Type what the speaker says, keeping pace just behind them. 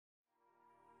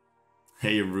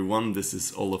Hey everyone, this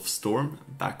is Olaf Storm,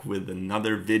 back with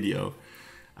another video.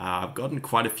 I've gotten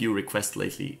quite a few requests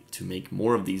lately to make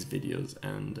more of these videos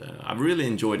and I've really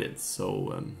enjoyed it,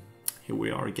 so here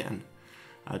we are again.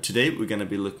 Today we're going to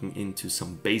be looking into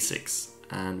some basics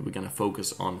and we're going to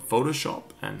focus on Photoshop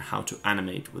and how to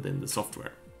animate within the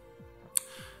software.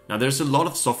 Now there's a lot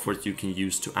of software you can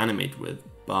use to animate with,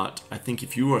 but I think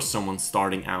if you are someone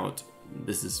starting out,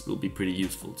 will be pretty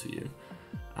useful to you.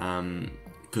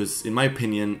 Because in my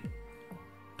opinion,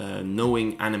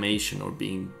 knowing animation or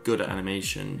being good at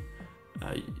animation,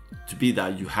 to be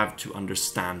that you have to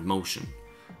understand motion.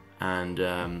 And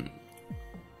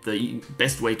the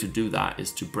best way to do that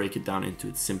is to break it down into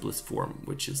its simplest form,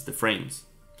 which is the frames.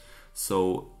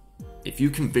 So if you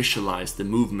can visualize the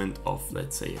movement of,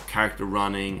 let's say, a character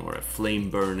running or a flame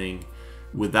burning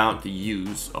without the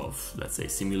use of, let's say,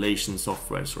 simulation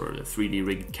softwares or a 3D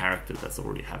rigged character that's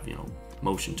already have,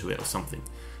 motion to it or something.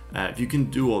 If you can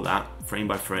do all that frame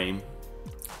by frame,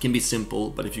 it can be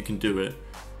simple, but if you can do it,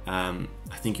 I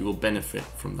think you will benefit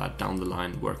from that down the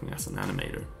line working as an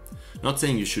animator. Not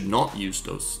saying you should not use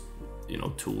those,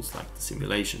 tools like the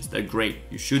simulations. They're great.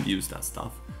 You should use that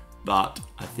stuff. But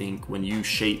I think when you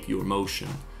shape your motion,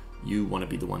 you want to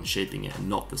be the one shaping it and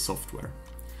not the software.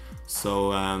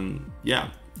 So yeah,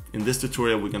 in this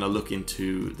tutorial we're going to look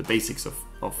into the basics of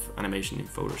animation in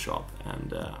Photoshop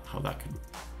and how that could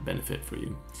benefit for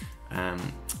you. I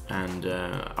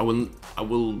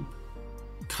will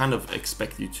kind of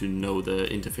expect you to know the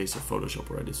interface of Photoshop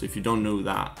already. So if you don't know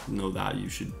that, you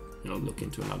should look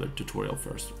into another tutorial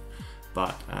first.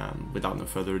 But without no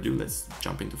further ado, let's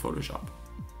jump into Photoshop.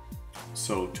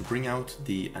 So to bring out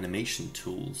the animation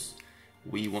tools,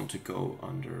 we want to go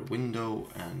under Window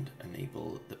and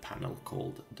enable the panel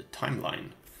called the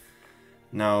timeline.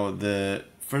 Now the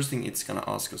first thing it's going to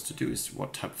ask us to do is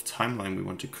what type of timeline we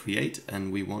want to create,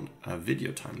 and we want a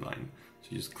video timeline. So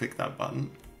you just click that button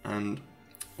and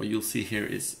what you'll see here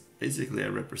is basically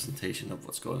a representation of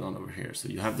what's going on over here. So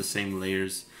you have the same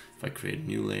layers. If I create a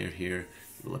new layer here,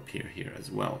 it will appear here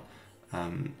as well.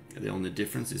 The only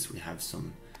difference is we have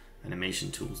some animation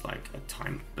tools like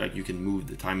you can move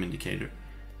the time indicator,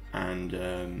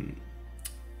 and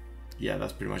yeah,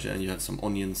 that's pretty much it. And you have some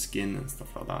onion skin and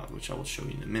stuff like that, which I will show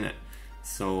you in a minute.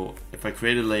 So if I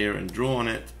create a layer and draw on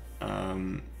it,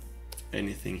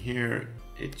 anything here,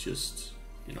 it just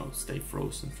stay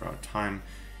frozen throughout time.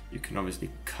 You can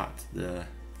obviously cut the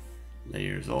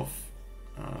layers off,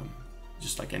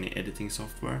 just like any editing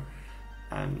software,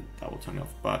 and that will turn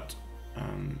off. But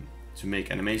to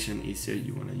make animation easier,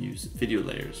 you want to use video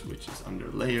layers, which is under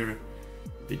layer,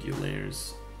 video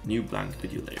layers, new blank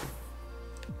video layer.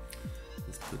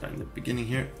 Let's put that in the beginning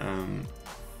here.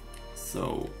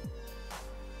 So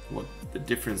what the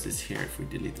difference is here, if we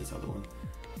delete this other one,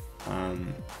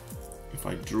 if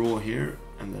I draw here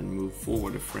and then move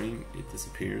forward a frame, it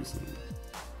disappears, and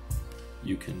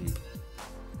you can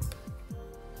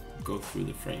go through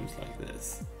the frames like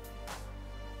this.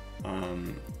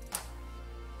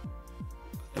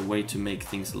 A way to make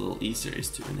things a little easier is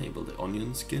to enable the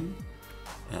onion skin.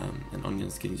 And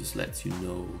onion skin just lets you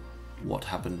know what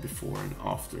happened before and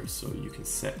after. So you can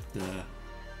set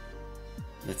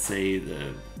let's say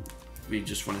we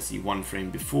just want to see one frame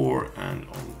before and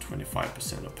on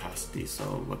 25% opacity. So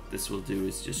what this will do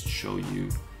is just show you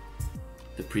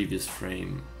the previous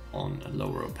frame on a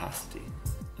lower opacity,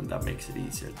 and that makes it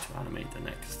easier to animate the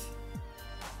next.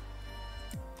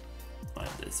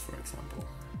 Like this, for example.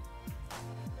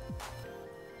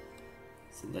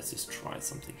 So let's just try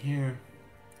something here,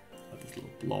 this little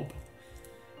blob,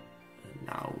 and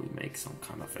now we make some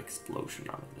kind of explosion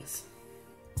out of this.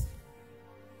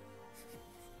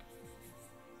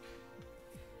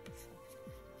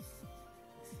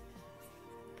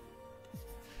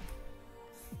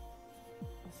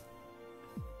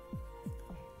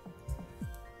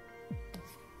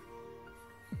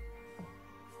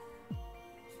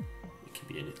 It can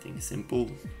be anything simple.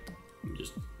 I'm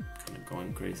just kind of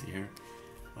going crazy here.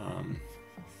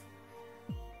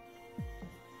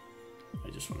 I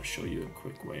just want to show you a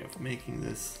quick way of making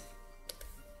this.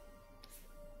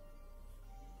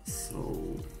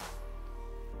 So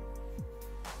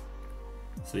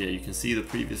yeah, you can see the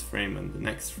previous frame and the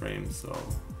next frame, so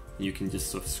you can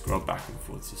just sort of scroll back and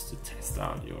forth just to test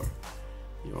out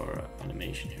your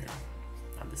animation here.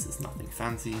 And this is nothing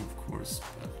fancy, of course,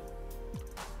 but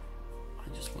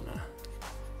I just want to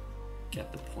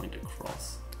get the point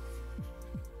across.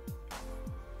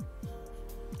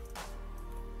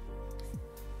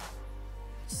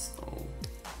 So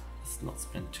let's not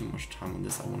spend too much time on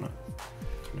this. I want to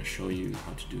kind of show you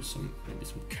how to do maybe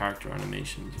some character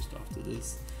animation just after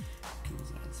this. Can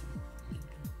also add some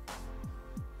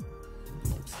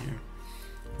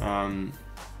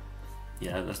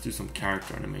Yeah, let's do some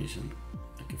character animation,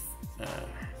 like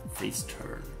a face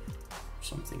turn, or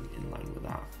something in line with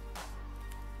that.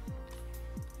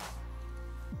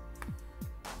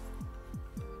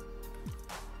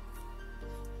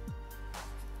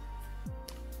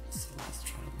 So let's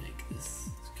try to make this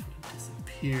kind of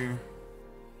disappear.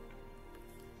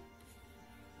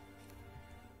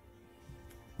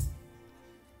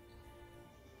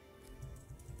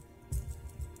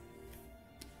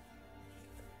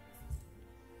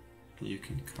 You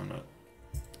can kind of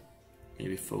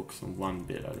maybe focus on one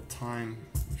bit at a time,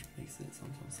 which makes it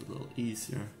sometimes a little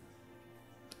easier.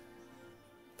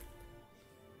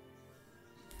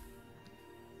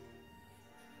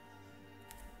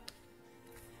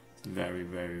 It's very,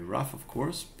 very rough, of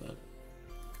course, but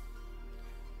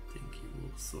I think you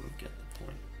will sort of get the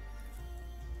point.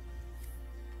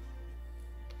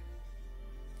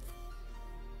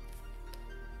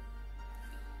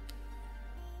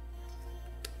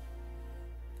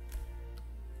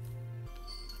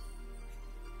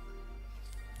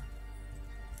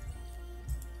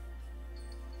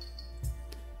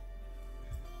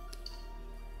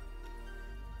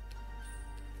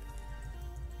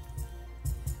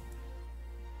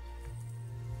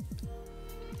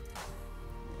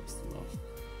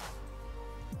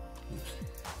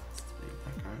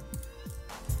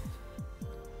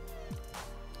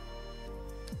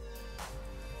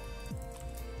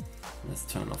 Let's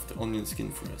turn off the onion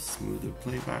skin for a smoother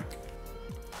playback.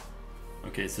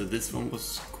 Okay, so this one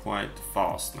was quite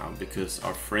fast now because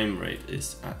our frame rate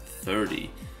is at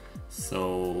 30.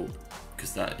 So,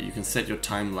 because that you can set your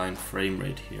timeline frame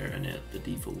rate here, and the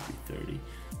default will be 30.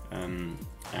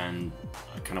 And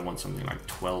I kind of want something like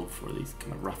 12 for these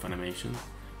kind of rough animations,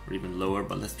 or even lower.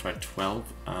 But let's try 12.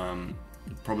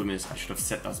 The problem is I should have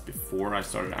set that before I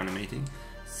started animating.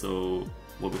 So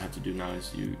what we have to do now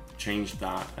is you change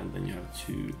that, and then you have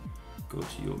to go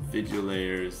to your video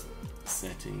layers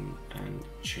setting and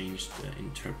change the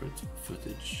interpret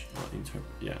footage,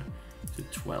 to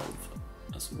 12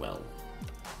 as well,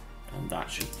 and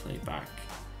that should play back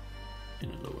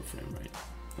in a lower frame rate,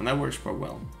 and that works quite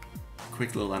well.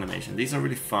 Quick little animation. These are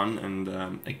really fun and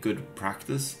a good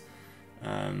practice.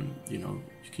 You know,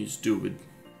 you can just do it with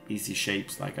easy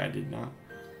shapes like I did now.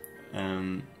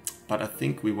 But I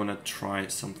think we want to try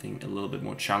something a little bit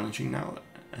more challenging now.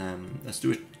 Let's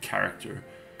do a character,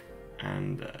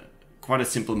 and quite a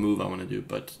simple move I want to do,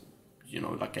 but you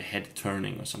know, like a head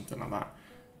turning or something like that.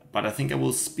 But I think I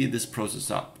will speed this process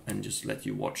up and just let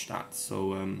you watch that.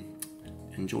 So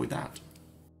enjoy that.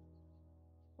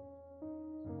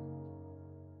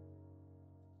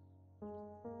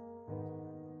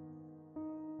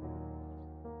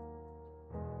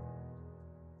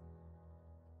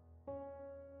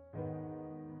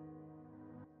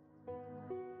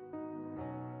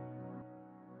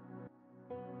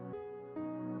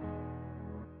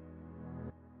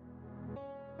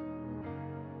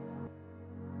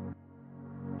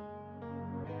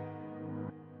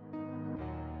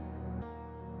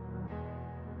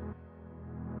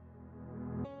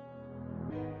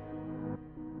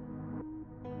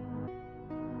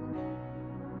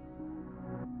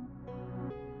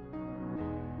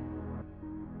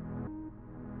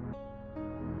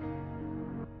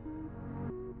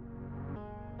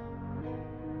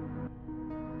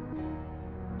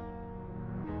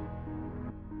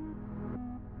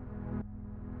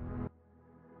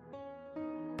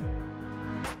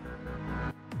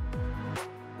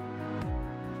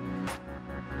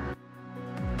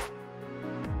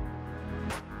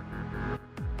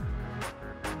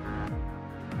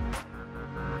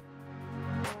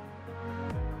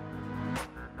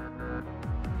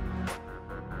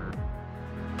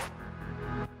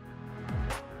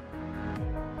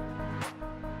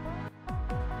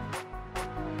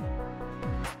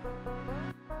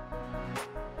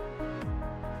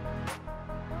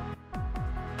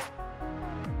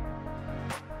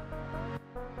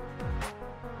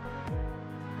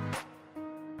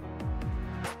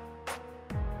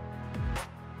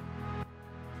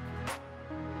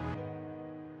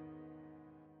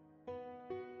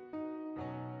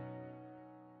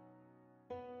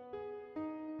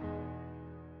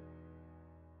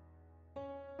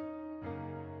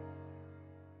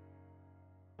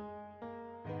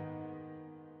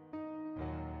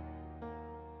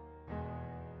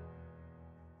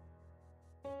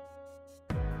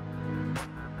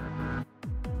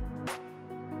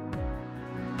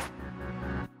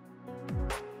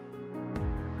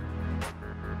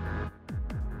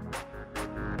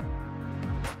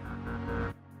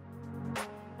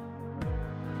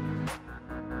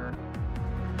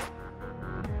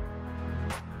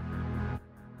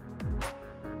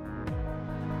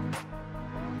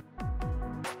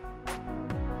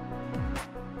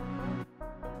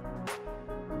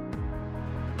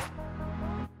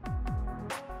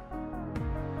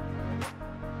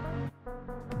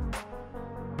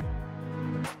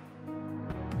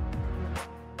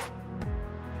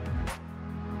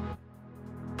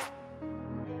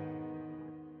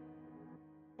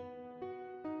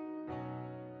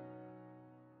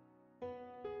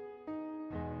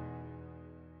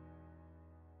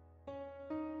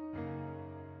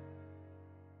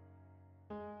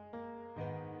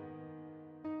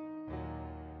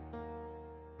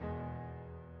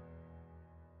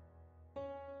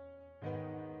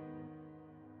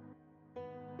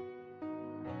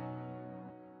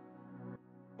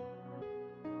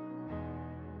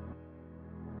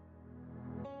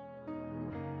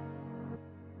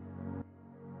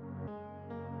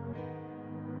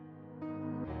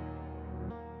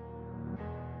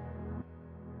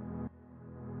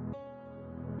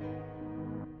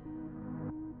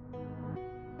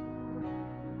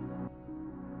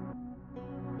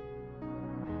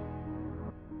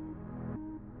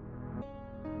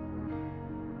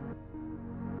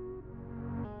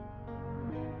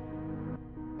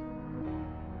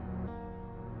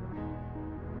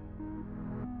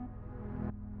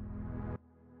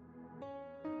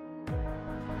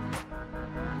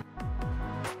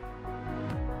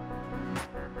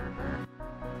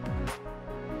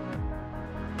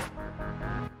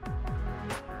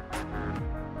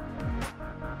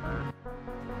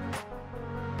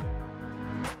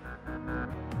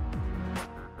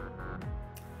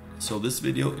 So this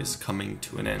video is coming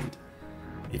to an end.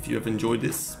 If you have enjoyed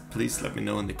this, please let me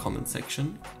know in the comment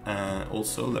section.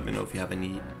 Also, let me know if you have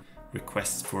any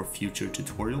requests for future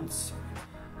tutorials.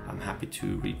 I'm happy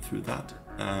to read through that.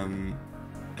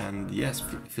 And yes,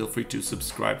 feel free to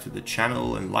subscribe to the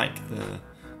channel and like the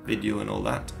video and all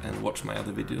that, and watch my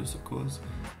other videos, of course.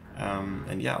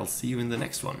 And yeah, I'll see you in the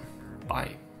next one.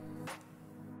 Bye.